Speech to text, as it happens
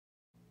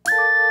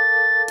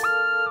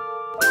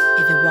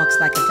It walks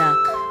like a duck,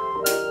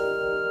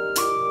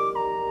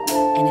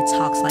 and it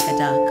talks like a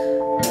duck,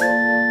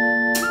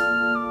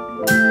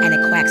 and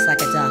it quacks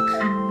like a duck.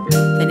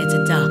 Then it's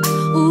a duck.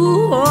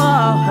 Ooh,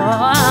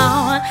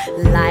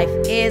 life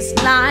is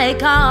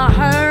like a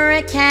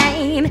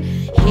hurricane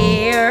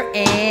here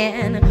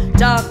in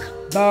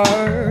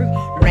Duckburg.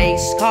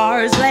 Race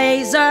cars,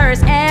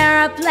 lasers,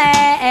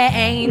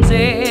 airplanes.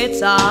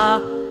 It's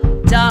a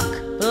duck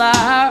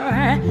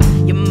blur.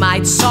 You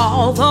might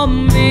solve a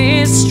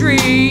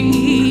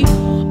mystery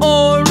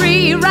or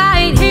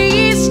rewrite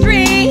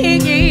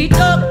history.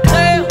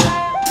 DuckTales,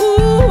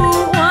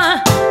 ooh,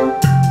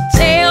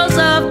 tales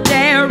of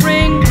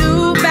daring,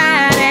 do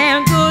bad,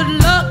 and good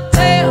luck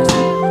tales.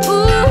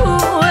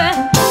 Ooh,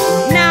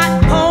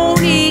 not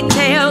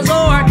ponytails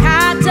or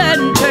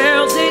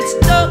cottontails. It's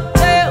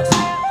DuckTales.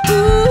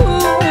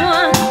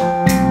 Ooh,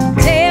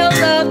 tales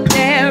of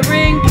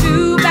daring,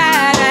 do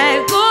bad,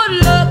 and good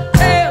luck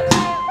tales.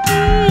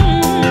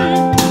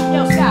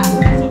 Yo, Scott,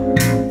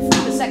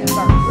 the second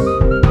verse.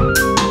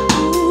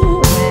 Ooh,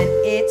 when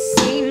it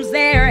seems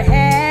they're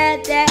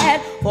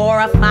headed for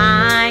a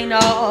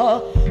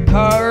final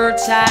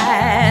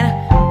curtain,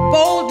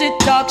 bold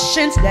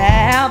deductions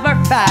never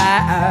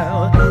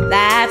fail.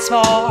 That's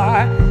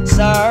for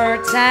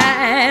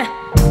certain.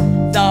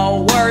 The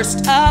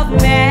worst of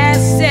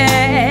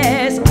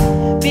messes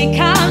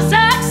becomes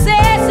successes.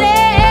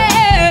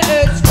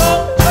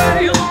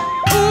 DuckTales,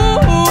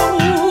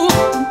 ooh,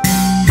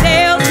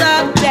 tales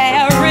of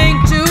daring,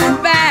 do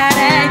bad,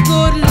 and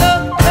good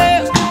luck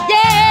tales.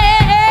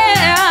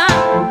 Yeah,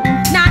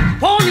 not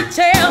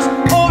ponytails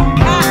or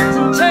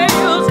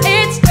cottontails.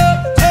 It's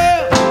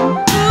DuckTales.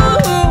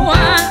 Ooh,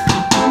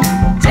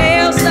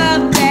 tales of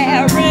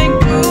daring,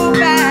 do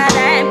bad,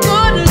 and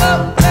good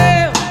luck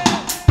tales.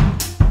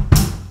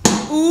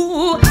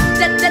 Ooh,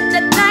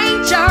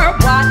 danger,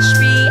 watch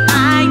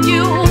behind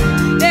you.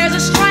 There's a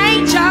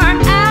stranger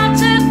out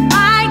to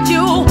find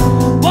you.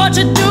 What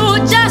you do,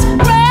 just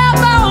grab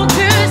on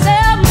to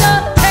some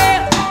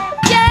DuckTales.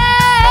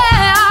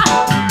 Yeah,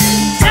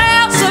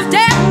 tales of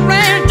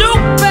daring, do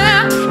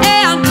bad,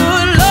 and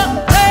good luck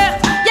tales.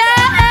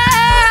 Yeah,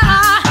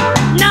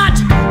 not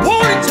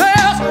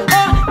ponytails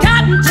or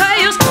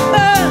cottontails.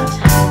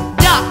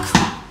 Duck,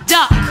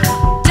 duck,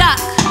 duck,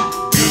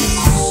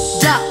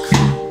 duck,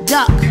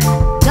 duck,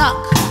 duck,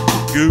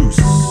 Goose.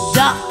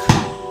 duck,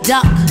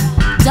 duck,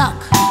 duck,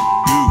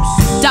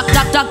 Goose. duck,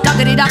 duck, duck,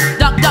 duckity duck,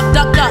 duck, duck,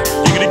 duck, duck.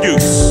 Giggity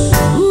goose.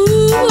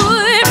 Ooh,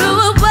 yeah.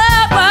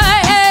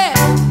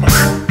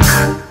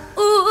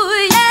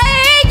 Ooh, yeah,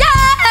 yeah.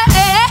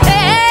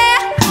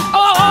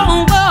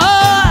 Oh,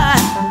 boy.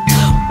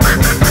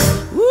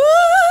 Ooh,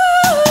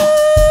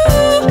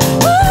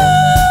 ooh,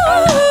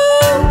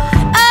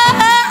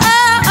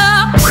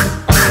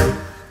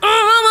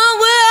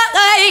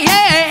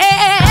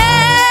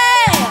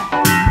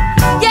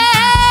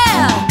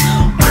 yeah.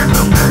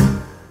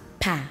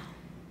 Pow.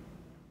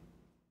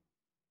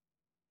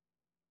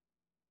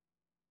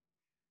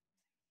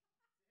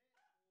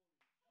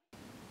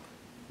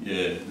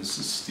 Yeah, this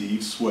is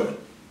Steve Sweat.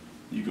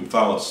 You can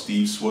follow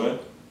Steve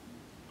Sweat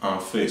on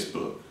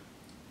Facebook.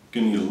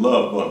 Gonna need a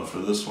love button for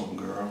this one,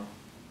 girl.